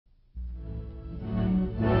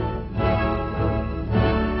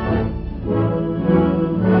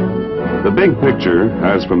big picture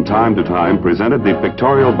has from time to time presented the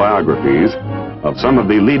pictorial biographies of some of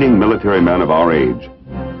the leading military men of our age,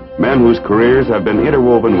 men whose careers have been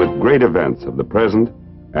interwoven with great events of the present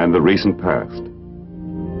and the recent past.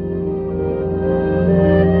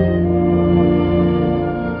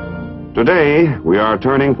 Today, we are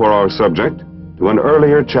turning for our subject to an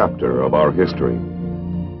earlier chapter of our history,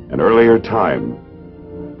 an earlier time,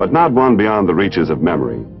 but not one beyond the reaches of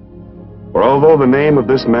memory. For although the name of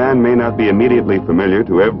this man may not be immediately familiar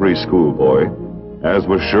to every schoolboy, as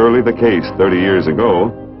was surely the case 30 years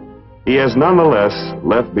ago, he has nonetheless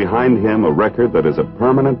left behind him a record that is a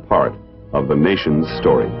permanent part of the nation's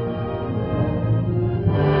story.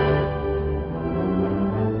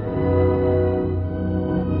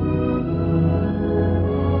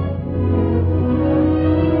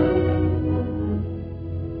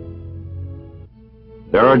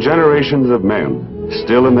 There are generations of men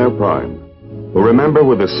still in their prime who remember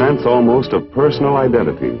with a sense almost of personal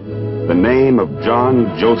identity the name of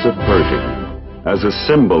John Joseph Pershing as a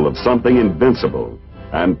symbol of something invincible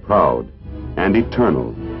and proud and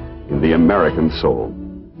eternal in the American soul.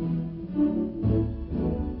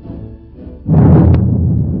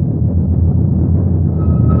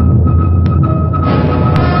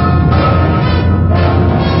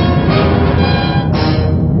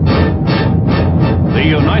 The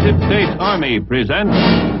United States Army presents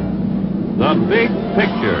The Big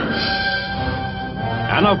Picture,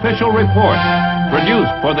 an official report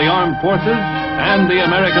produced for the armed forces and the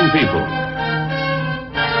American people.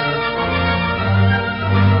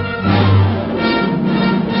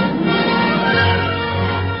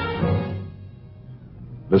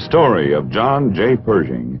 The story of John J.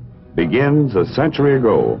 Pershing begins a century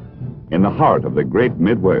ago in the heart of the great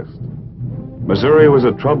Midwest. Missouri was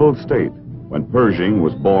a troubled state when Pershing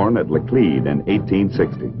was born at Laclede in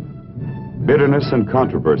 1860. Bitterness and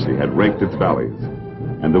controversy had raked its valleys,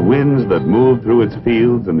 and the winds that moved through its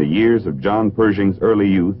fields in the years of John Pershing's early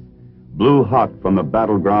youth blew hot from the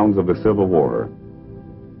battlegrounds of the Civil War.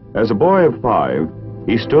 As a boy of 5,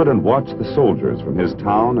 he stood and watched the soldiers from his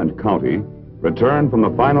town and county return from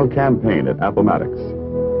the final campaign at Appomattox.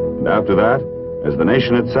 And after that, as the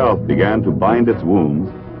nation itself began to bind its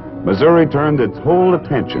wounds, Missouri turned its whole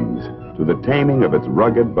attentions to the taming of its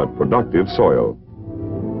rugged but productive soil.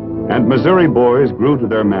 And Missouri boys grew to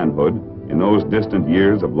their manhood in those distant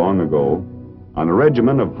years of long ago on a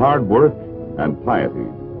regimen of hard work and piety.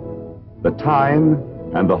 The time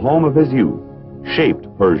and the home of his youth shaped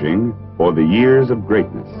Pershing for the years of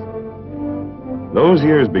greatness. Those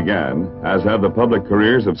years began, as have the public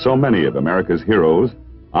careers of so many of America's heroes,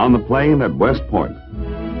 on the plain at West Point.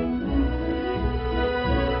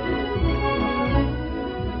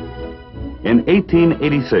 In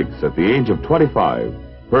 1886, at the age of 25,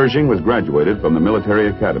 Pershing was graduated from the military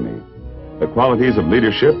academy. The qualities of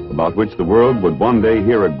leadership about which the world would one day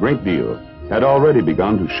hear a great deal had already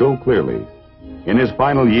begun to show clearly. In his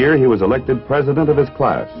final year, he was elected president of his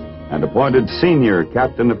class and appointed senior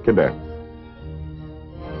captain of cadets.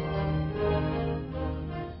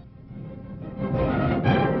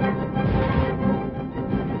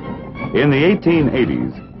 In the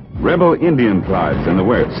 1880s, rebel Indian tribes in the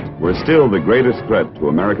West were still the greatest threat to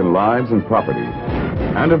American lives and property,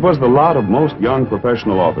 and it was the lot of most young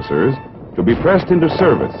professional officers to be pressed into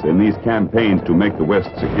service in these campaigns to make the West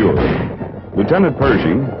secure. Lieutenant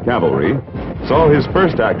Pershing, cavalry, saw his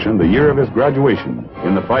first action the year of his graduation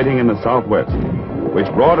in the fighting in the Southwest,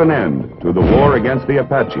 which brought an end to the war against the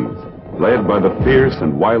Apaches, led by the fierce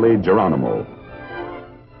and wily Geronimo.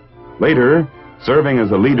 Later, serving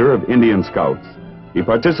as a leader of Indian scouts, he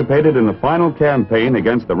participated in the final campaign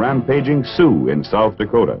against the rampaging Sioux in South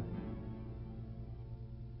Dakota.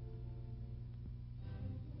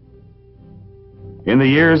 In the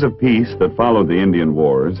years of peace that followed the Indian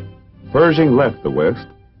Wars, Pershing left the West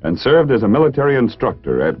and served as a military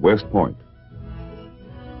instructor at West Point.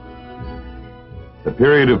 The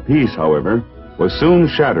period of peace, however, was soon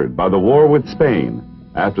shattered by the war with Spain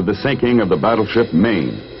after the sinking of the battleship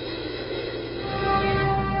Maine.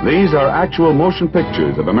 These are actual motion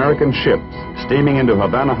pictures of American ships steaming into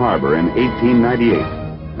Havana Harbor in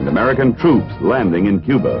 1898 and American troops landing in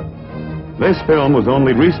Cuba. This film was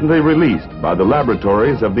only recently released by the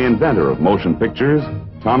laboratories of the inventor of motion pictures,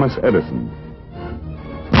 Thomas Edison.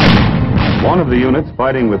 One of the units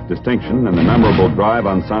fighting with distinction in the memorable drive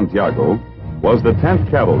on Santiago was the 10th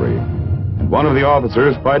Cavalry, and one of the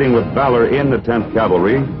officers fighting with valor in the 10th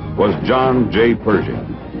Cavalry was John J.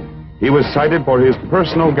 Pershing. He was cited for his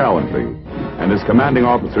personal gallantry, and his commanding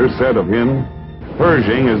officer said of him,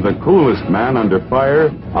 "Pershing is the coolest man under fire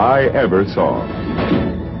I ever saw."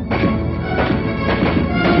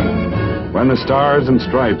 When the stars and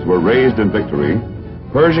stripes were raised in victory,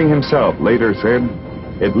 Pershing himself later said,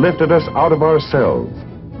 "It lifted us out of ourselves.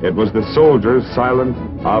 It was the soldiers' silent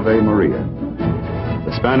Ave Maria."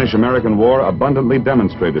 The Spanish-American War abundantly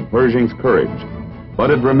demonstrated Pershing's courage, but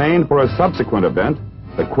it remained for a subsequent event,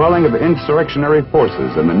 the quelling of insurrectionary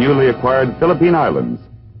forces in the newly acquired Philippine Islands,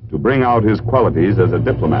 to bring out his qualities as a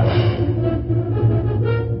diplomat.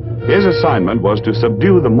 His assignment was to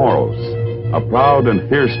subdue the Moros, a proud and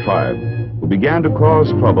fierce tribe who began to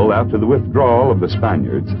cause trouble after the withdrawal of the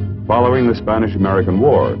Spaniards following the Spanish-American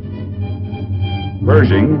War.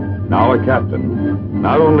 Pershing, now a captain,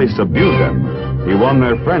 not only subdued them, he won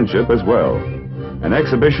their friendship as well, an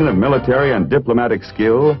exhibition of military and diplomatic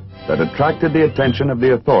skill that attracted the attention of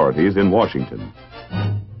the authorities in Washington.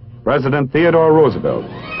 President Theodore Roosevelt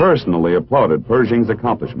personally applauded Pershing's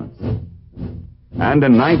accomplishments. And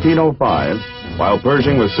in 1905, while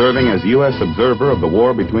Pershing was serving as U.S. observer of the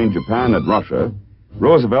war between Japan and Russia,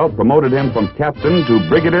 Roosevelt promoted him from captain to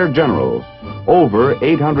brigadier general, over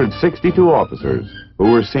 862 officers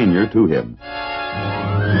who were senior to him.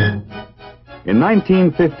 In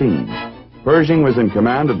 1915, Pershing was in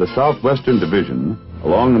command of the Southwestern Division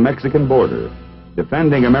along the Mexican border,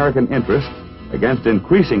 defending American interests against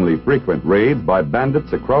increasingly frequent raids by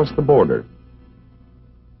bandits across the border.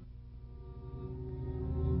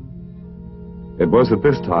 It was at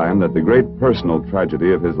this time that the great personal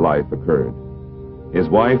tragedy of his life occurred. His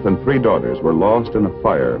wife and 3 daughters were lost in a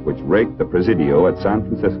fire which raked the Presidio at San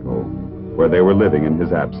Francisco, where they were living in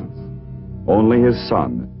his absence. Only his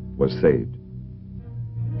son was saved.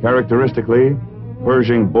 Characteristically,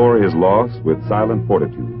 Pershing bore his loss with silent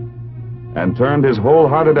fortitude and turned his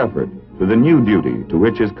wholehearted effort to the new duty to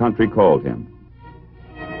which his country called him.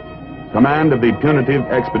 Command of the punitive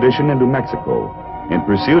expedition into Mexico in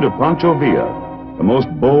pursuit of Pancho Villa, the most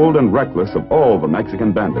bold and reckless of all the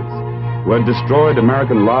Mexican bandits, who had destroyed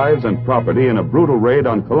American lives and property in a brutal raid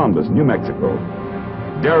on Columbus, New Mexico.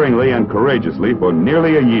 Daringly and courageously for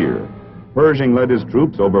nearly a year, Pershing led his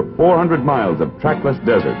troops over 400 miles of trackless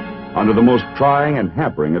desert under the most trying and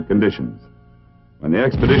hampering of conditions. When the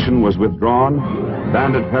expedition was withdrawn,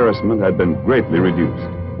 bandit harassment had been greatly reduced.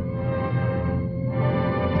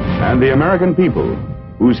 And the American people,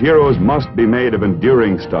 whose heroes must be made of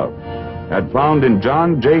enduring stuff, had found in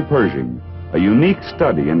John J. Pershing a unique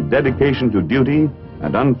study in dedication to duty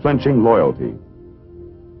and unflinching loyalty.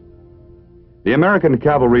 The American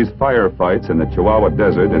cavalry's firefights in the Chihuahua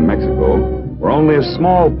Desert in Mexico were only a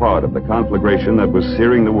small part of the conflagration that was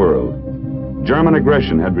searing the world. German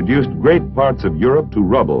aggression had reduced great parts of Europe to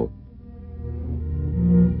rubble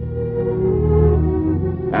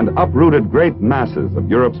and uprooted great masses of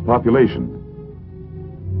Europe's population.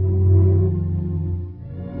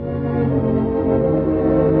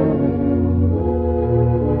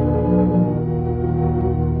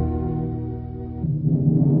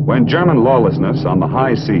 When German lawlessness on the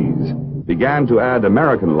high seas began to add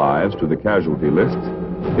American lives to the casualty lists,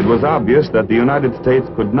 it was obvious that the United States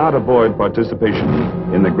could not avoid participation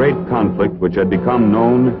in the great conflict which had become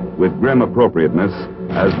known with grim appropriateness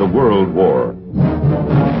as the World War.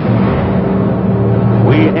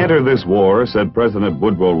 "We enter this war," said President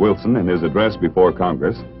Woodrow Wilson in his address before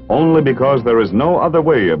Congress, "only because there is no other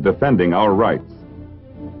way of defending our rights."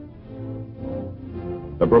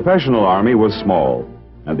 The professional army was small,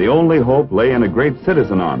 and the only hope lay in a great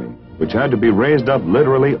citizen army, which had to be raised up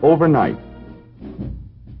literally overnight.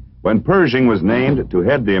 When Pershing was named to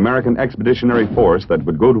head the American expeditionary force that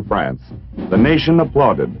would go to France, the nation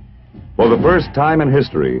applauded. For the first time in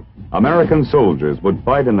history, American soldiers would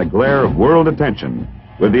fight in the glare of world attention,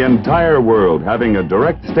 with the entire world having a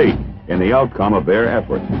direct stake in the outcome of their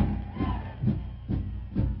effort.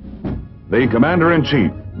 The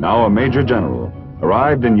commander-in-chief, now a major general,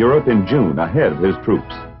 arrived in Europe in June ahead of his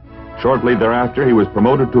troops. Shortly thereafter, he was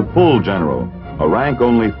promoted to full general, a rank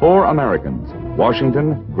only 4 Americans,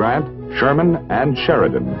 Washington, Grant, Sherman, and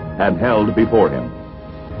Sheridan, had held before him.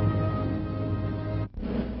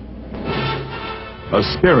 A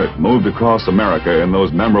spirit moved across America in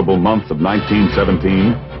those memorable months of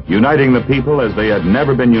 1917, uniting the people as they had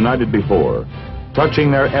never been united before,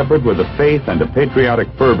 touching their effort with a faith and a patriotic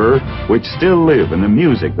fervor which still live in the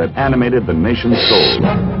music that animated the nation's soul.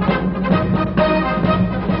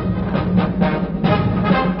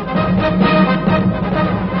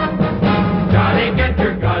 Johnny, get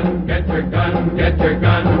your gun, get your gun, get your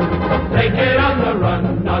gun. Take it on the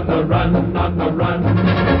run, on the run, on the run.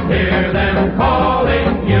 Hear them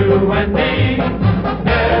calling you and me,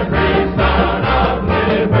 every son of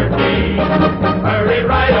liberty. Hurry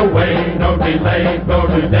right away, no delay, go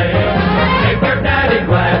today. Make your daddy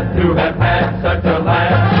glad to have had such a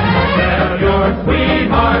lad. Tell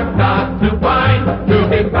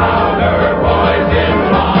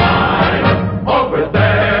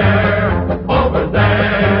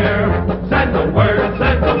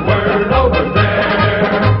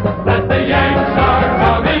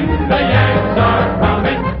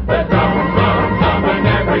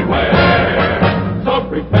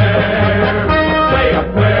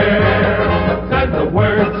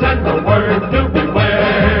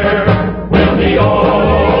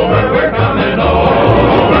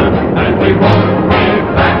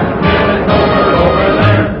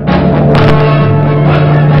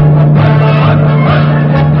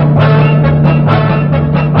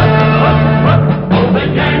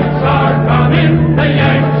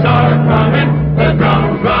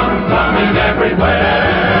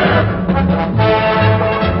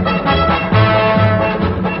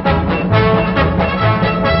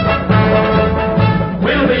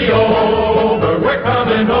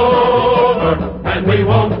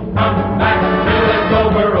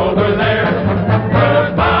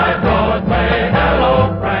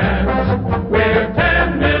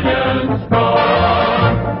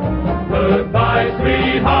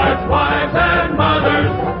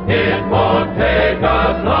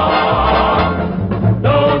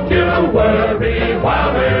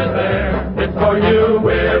through,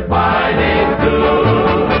 we're fighting through.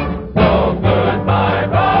 So goodbye,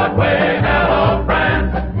 Broadway, hello,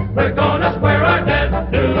 France. We're gonna square our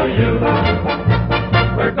debt to you.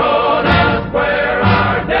 We're gonna square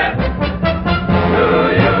our debt to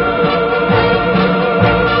you.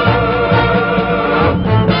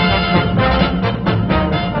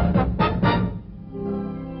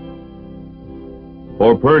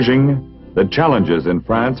 For Pershing, the challenges in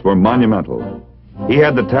France were monumental. He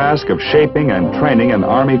had the task of shaping and training an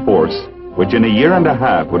army force which in a year and a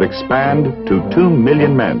half would expand to 2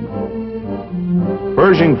 million men.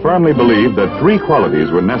 Pershing firmly believed that 3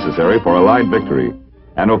 qualities were necessary for Allied victory: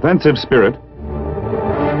 an offensive spirit,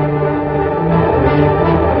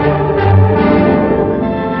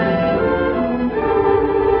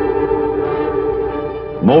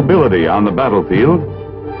 mobility on the battlefield,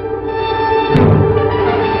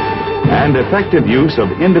 and effective use of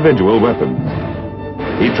individual weapons.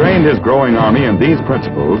 He trained his growing army in these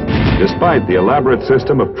principles, despite the elaborate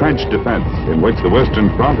system of trench defense in which the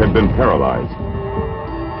Western Front had been paralyzed.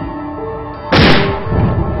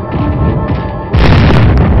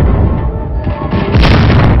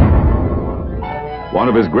 One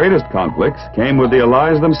of his greatest conflicts came with the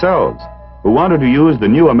Allies themselves, who wanted to use the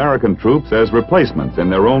new American troops as replacements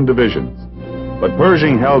in their own divisions. But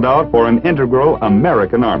Pershing held out for an integral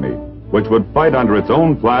American army, which would fight under its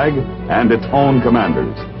own flag and its own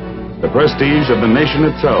commanders. The prestige of the nation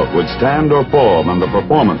itself would stand or fall on the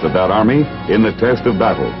performance of that army in the test of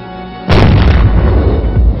battle.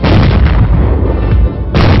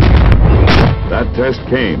 That test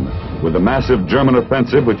came with the massive German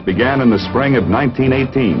offensive which began in the spring of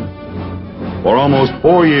 1918. For almost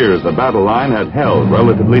 4 years, the battle line had held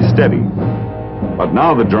relatively steady. But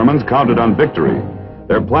now the Germans counted on victory.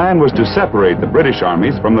 Their plan was to separate the British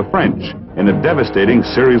armies from the French in a devastating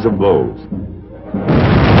series of blows.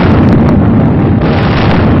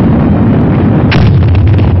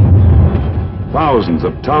 Thousands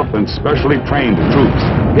of tough and specially trained troops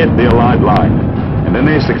hit the Allied line, and in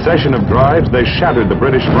a succession of drives they shattered the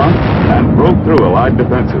British front and broke through Allied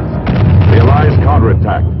defenses. The Allies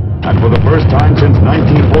counterattacked, and for the first time since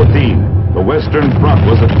 1914, the Western Front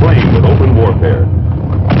was aflame with open warfare.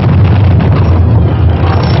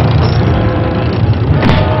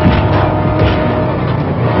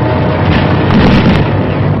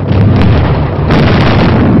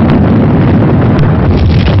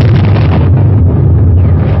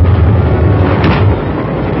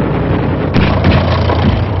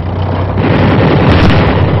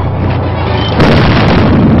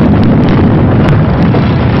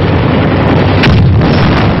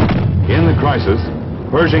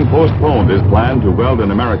 Pershing postponed his plan to weld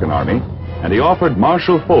an American army, and he offered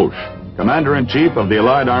Marshal Foch, Commander-in-Chief of the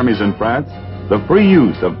Allied armies in France, the free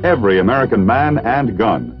use of every American man and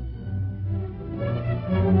gun.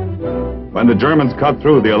 When the Germans cut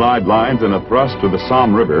through the Allied lines in a thrust to the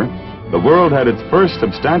Somme River, the world had its first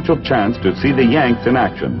substantial chance to see the Yanks in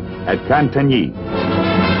action at Cantigny.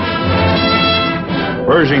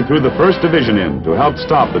 Pershing threw the 1st Division in to help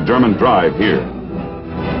stop the German drive here.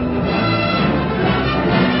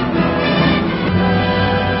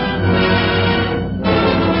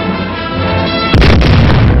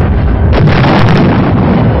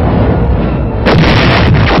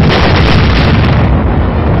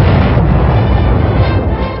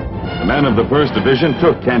 Of the 1st Division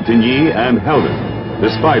took Cantigny and held it,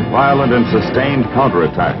 despite violent and sustained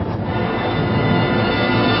counterattacks.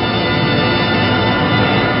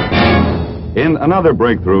 In another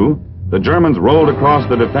breakthrough, the Germans rolled across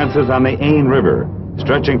the defenses on the Aisne River,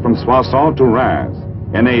 stretching from Soissons to Reims,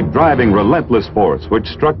 in a driving, relentless force which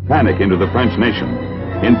struck panic into the French nation.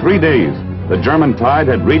 In 3 days, the German tide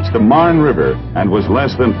had reached the Marne River and was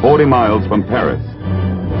less than 40 miles from Paris.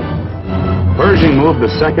 Pershing moved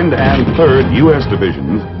the 2nd and 3rd U.S.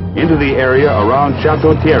 divisions into the area around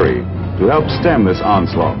Château-Thierry to help stem this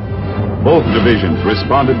onslaught. Both divisions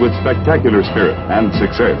responded with spectacular spirit and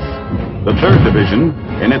success. The 3rd Division,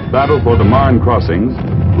 in its battle for the Marne crossings,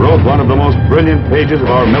 wrote one of the most brilliant pages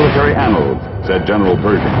of our military annals, said General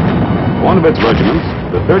Pershing. One of its regiments,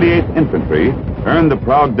 the 38th Infantry, earned the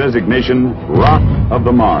proud designation Rock of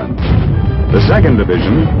the Marne. The 2nd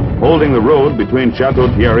Division, holding the road between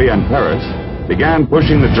Château-Thierry and Paris, began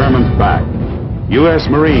pushing the Germans back. U.S.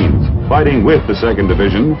 Marines, fighting with the 2nd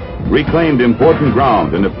Division, reclaimed important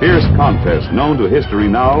ground in a fierce contest known to history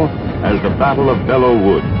now as the Battle of Belleau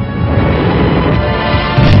Wood.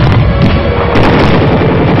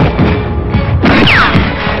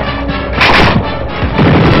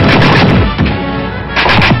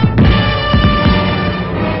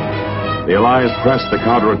 The Allies pressed the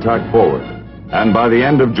counterattack forward, and by the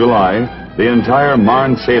end of July, The entire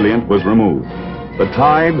Marne salient was removed. The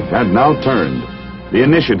tide had now turned. The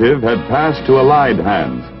initiative had passed to Allied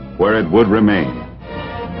hands, where it would remain.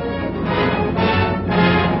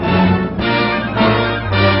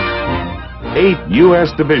 Eight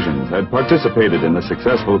U.S. divisions had participated in the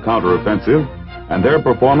successful counteroffensive, and their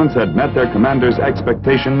performance had met their commanders'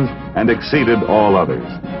 expectations and exceeded all others.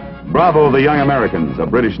 Bravo, the young Americans, a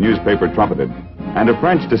British newspaper trumpeted, and a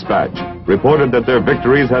French dispatch reported that their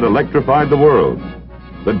victories had electrified the world.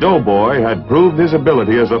 The doughboy had proved his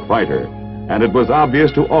ability as a fighter, and it was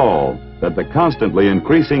obvious to all that the constantly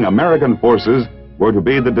increasing American forces were to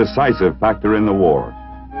be the decisive factor in the war.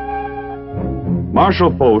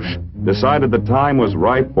 Marshal Foch decided the time was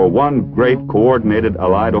ripe for one great coordinated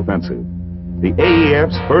Allied offensive. The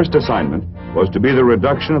AEF's first assignment was to be the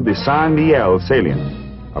reduction of the Saint-Mihiel salient,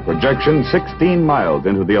 a projection 16 miles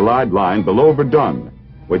into the Allied line below Verdun,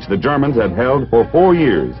 which the Germans had held for 4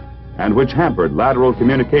 years and which hampered lateral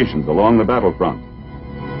communications along the battlefront.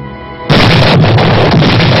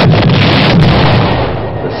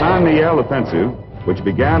 The Saint-Mihiel offensive, which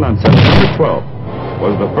began on September 12th,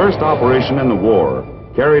 was the first operation in the war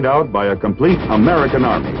carried out by a complete American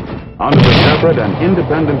army under the separate and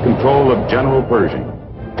independent control of General Pershing.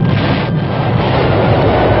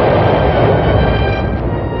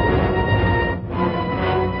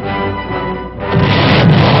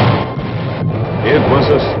 It was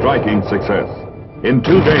a striking success. In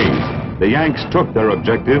 2 days, the Yanks took their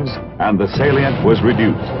objectives and the salient was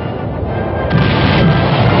reduced.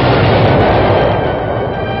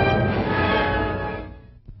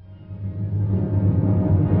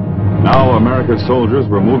 Now America's soldiers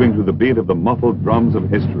were moving to the beat of the muffled drums of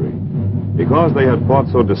history. Because they had fought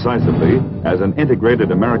so decisively as an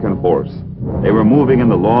integrated American force, they were moving in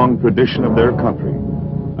the long tradition of their country,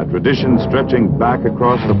 a tradition stretching back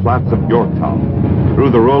across the flats of Yorktown,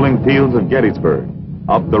 through the rolling fields of Gettysburg,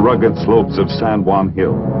 up the rugged slopes of San Juan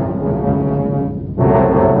Hill.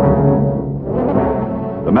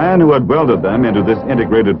 The man who had welded them into this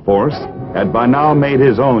integrated force had by now made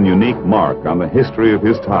his own unique mark on the history of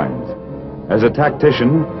his times. As a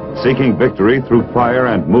tactician, seeking victory through fire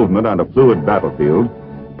and movement on a fluid battlefield,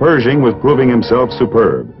 Pershing was proving himself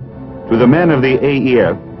superb. To the men of the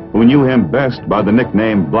AEF, who knew him best by the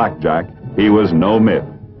nickname Blackjack, he was no myth.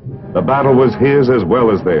 The battle was his as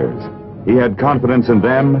well as theirs. He had confidence in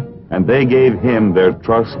them, and they gave him their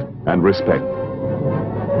trust and respect.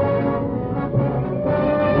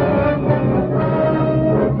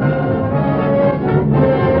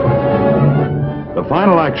 The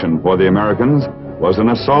final action for the Americans was an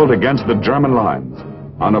assault against the German lines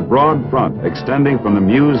on a broad front extending from the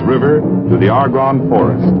Meuse River to the Argonne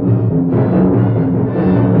Forest.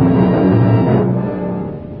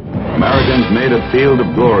 Americans made a field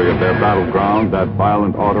of glory of their battleground that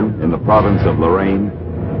violent autumn in the province of Lorraine,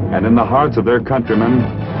 and in the hearts of their countrymen,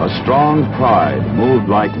 a strong pride moved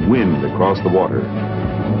like wind across the water.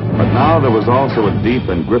 But now there was also a deep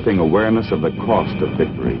and gripping awareness of the cost of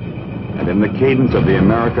victory. And in the cadence of the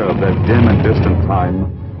America of that dim and distant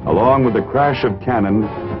time, along with the crash of cannon,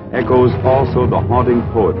 echoes also the haunting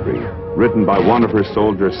poetry written by one of her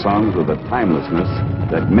soldier sons with a timelessness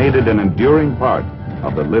that made it an enduring part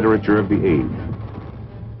of the literature of the age.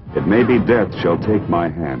 It may be death shall take my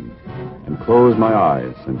hand and close my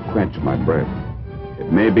eyes and quench my breath.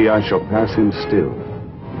 It may be I shall pass him still.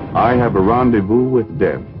 I have a rendezvous with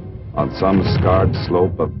death on some scarred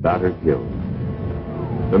slope of battered hill.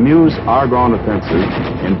 The Meuse-Argonne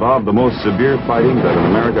offensive involved the most severe fighting that an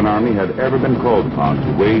American army had ever been called upon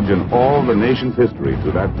to wage in all the nation's history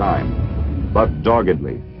to that time. But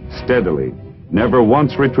doggedly, steadily, never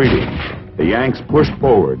once retreating, the Yanks pushed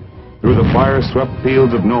forward through the fire-swept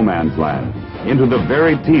fields of no man's land, into the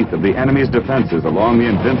very teeth of the enemy's defenses along the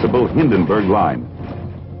invincible Hindenburg line.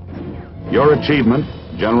 Your achievement,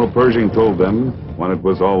 General Pershing told them when it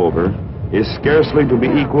was all over, is scarcely to be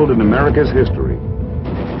equaled in America's history.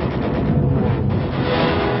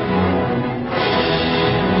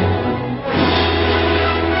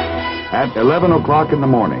 At 11 o'clock in the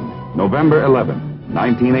morning, November 11,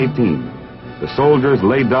 1918, the soldiers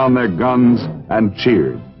laid down their guns and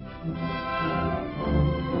cheered.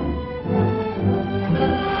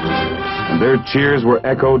 And their cheers were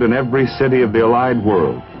echoed in every city of the Allied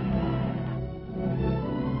world.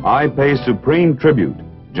 I pay supreme tribute,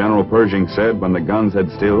 General Pershing said when the guns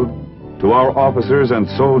had stilled, to our officers and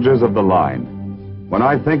soldiers of the line. When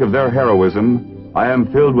I think of their heroism, I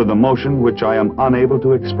am filled with emotion which I am unable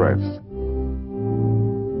to express.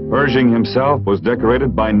 Pershing himself was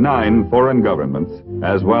decorated by 9 foreign governments,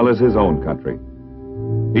 as well as his own country.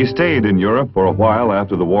 He stayed in Europe for a while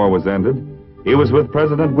after the war was ended, He was with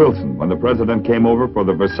President Wilson when the president came over for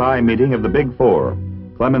the Versailles meeting of the Big Four: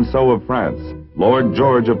 Clemenceau of France, Lord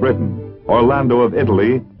George of Britain, Orlando of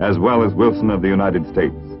Italy, as well as Wilson of the United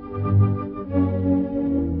States.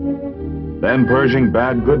 Then Pershing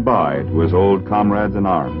bade goodbye to his old comrades in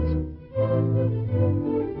arms.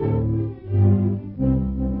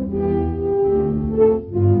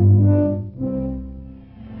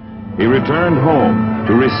 He returned home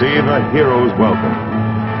to receive a hero's welcome.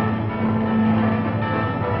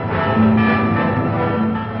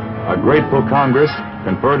 A grateful Congress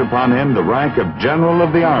conferred upon him the rank of General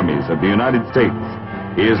of the Armies of the United States.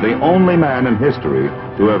 He is the only man in history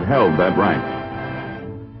to have held that rank.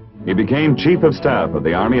 He became Chief of Staff of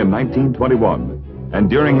the Army in 1921, and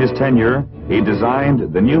during his tenure, he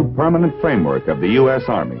designed the new permanent framework of the U.S.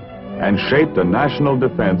 Army and shaped a national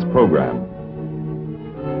defense program.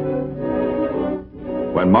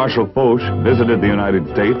 When Marshal Foch visited the United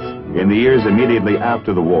States in the years immediately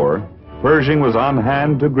after the war, Pershing was on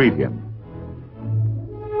hand to greet him.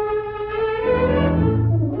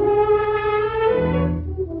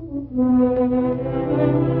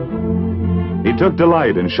 He took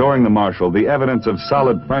delight in showing the Marshal the evidence of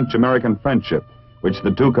solid French-American friendship, which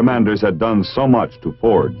the two commanders had done so much to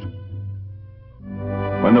forge.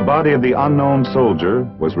 When the body of the unknown soldier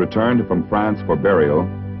was returned from France for burial,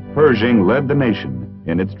 Pershing led the nation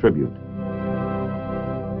in its tribute.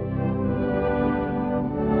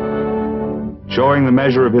 Showing the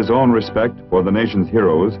measure of his own respect for the nation's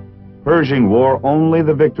heroes, Pershing wore only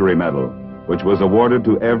the Victory Medal, which was awarded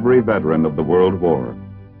to every veteran of the World War.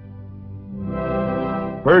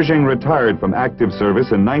 Pershing retired from active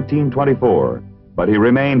service in 1924, but he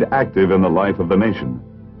remained active in the life of the nation.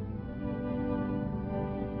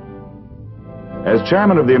 As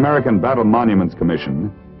chairman of the American Battle Monuments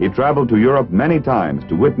Commission, he traveled to Europe many times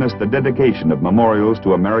to witness the dedication of memorials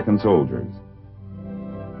to American soldiers.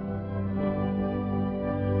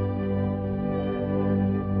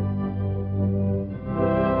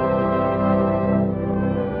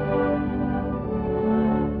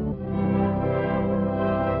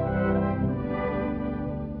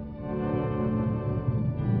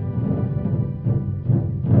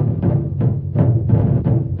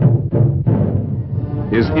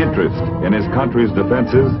 His interest in his country's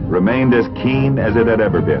defenses remained as keen as it had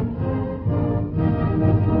ever been.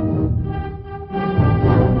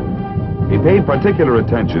 He paid particular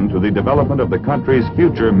attention to the development of the country's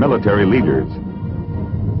future military leaders.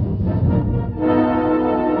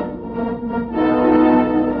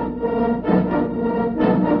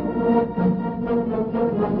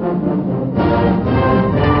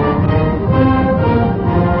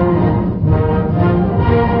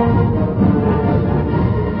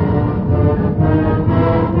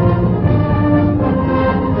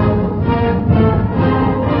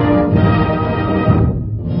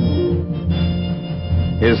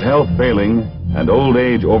 His health failing and old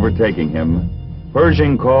age overtaking him,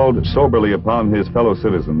 Pershing called soberly upon his fellow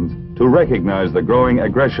citizens to recognize the growing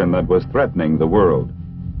aggression that was threatening the world.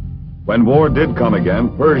 When war did come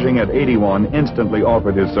again, Pershing at 81 instantly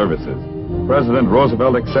offered his services. President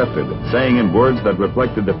Roosevelt accepted, saying in words that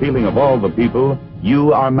reflected the feeling of all the people,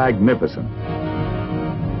 "You are magnificent."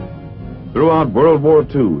 Throughout World War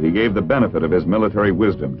II, he gave the benefit of his military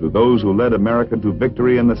wisdom to those who led America to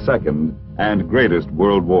victory in the Second and greatest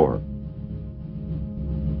World War.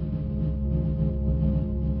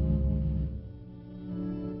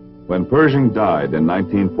 When Pershing died in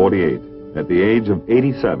 1948, at the age of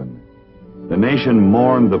 87, the nation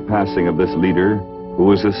mourned the passing of this leader who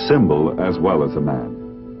was a symbol as well as a man.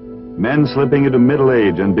 Men slipping into middle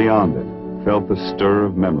age and beyond it felt the stir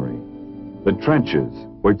of memory. The trenches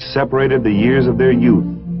which separated the years of their youth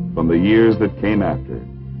from the years that came after.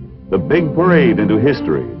 The big parade into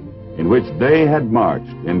history in which they had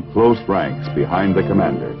marched in close ranks behind the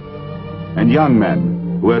commander. And young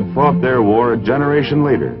men who had fought their war a generation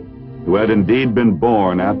later, who had indeed been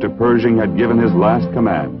born after Pershing had given his last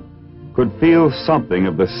command, could feel something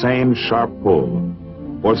of the same sharp pull.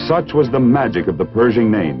 For such was the magic of the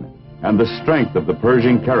Pershing name and the strength of the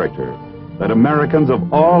Pershing character, that Americans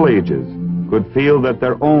of all ages could feel that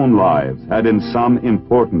their own lives had in some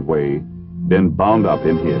important way been bound up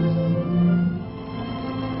in his.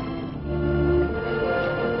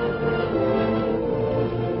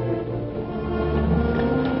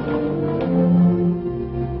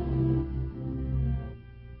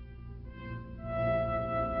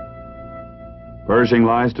 Pershing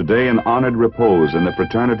lies today in honored repose in the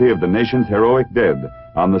fraternity of the nation's heroic dead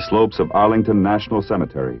on the slopes of Arlington National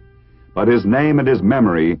Cemetery. But his name and his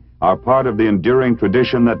memory are part of the enduring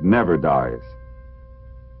tradition that never dies.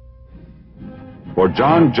 For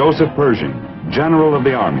John Joseph Pershing, general of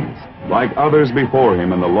the armies, like others before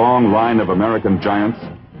him in the long line of American giants,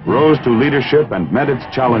 rose to leadership and met its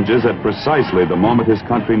challenges at precisely the moment his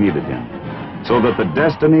country needed him, so that the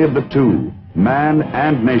destiny of the two, man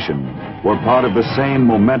and nation, were part of the same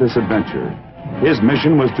momentous adventure. His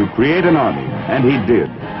mission was to create an army, and he did,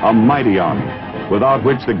 a mighty army, without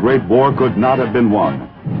which the Great War could not have been won,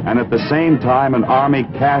 and at the same time an army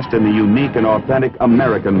cast in the unique and authentic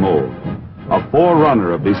American mold, a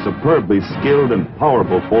forerunner of the superbly skilled and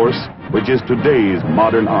powerful force which is today's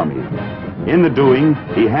modern army. In the doing,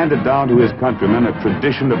 he handed down to his countrymen a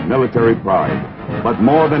tradition of military pride. But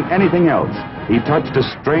more than anything else, he touched a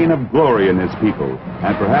strain of glory in his people,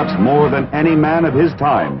 and perhaps more than any man of his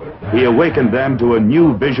time, he awakened them to a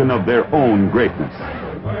new vision of their own greatness.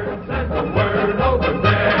 Send the word over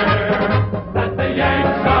there that the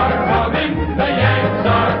Yanks are coming, the Yanks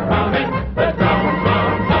are coming, the drums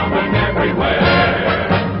coming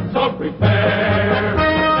everywhere. So prepare,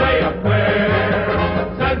 say a prayer,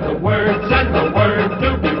 send the word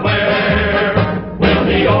to beware. We'll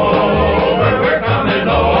be over, we're coming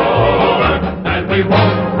over, and we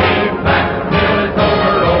won't be back till it's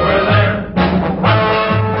over there.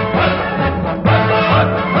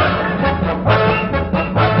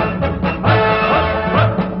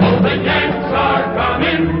 Oh, the Yanks are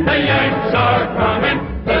coming, the Yanks are coming,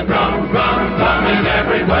 the drums coming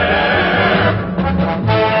everywhere.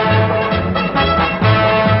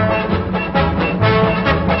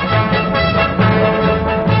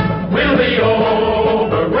 We'll be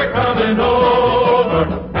over, we're coming over,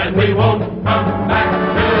 and we won't come back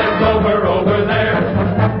till it's over there.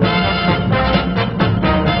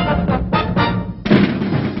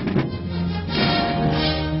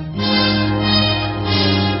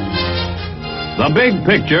 The Big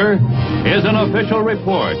Picture is an official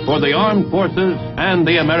report for the armed forces and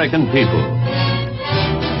the American people.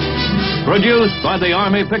 Produced by the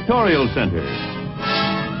Army Pictorial Center.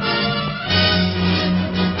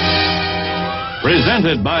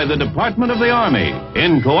 Presented by the Department of the Army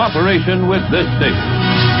in cooperation with this station.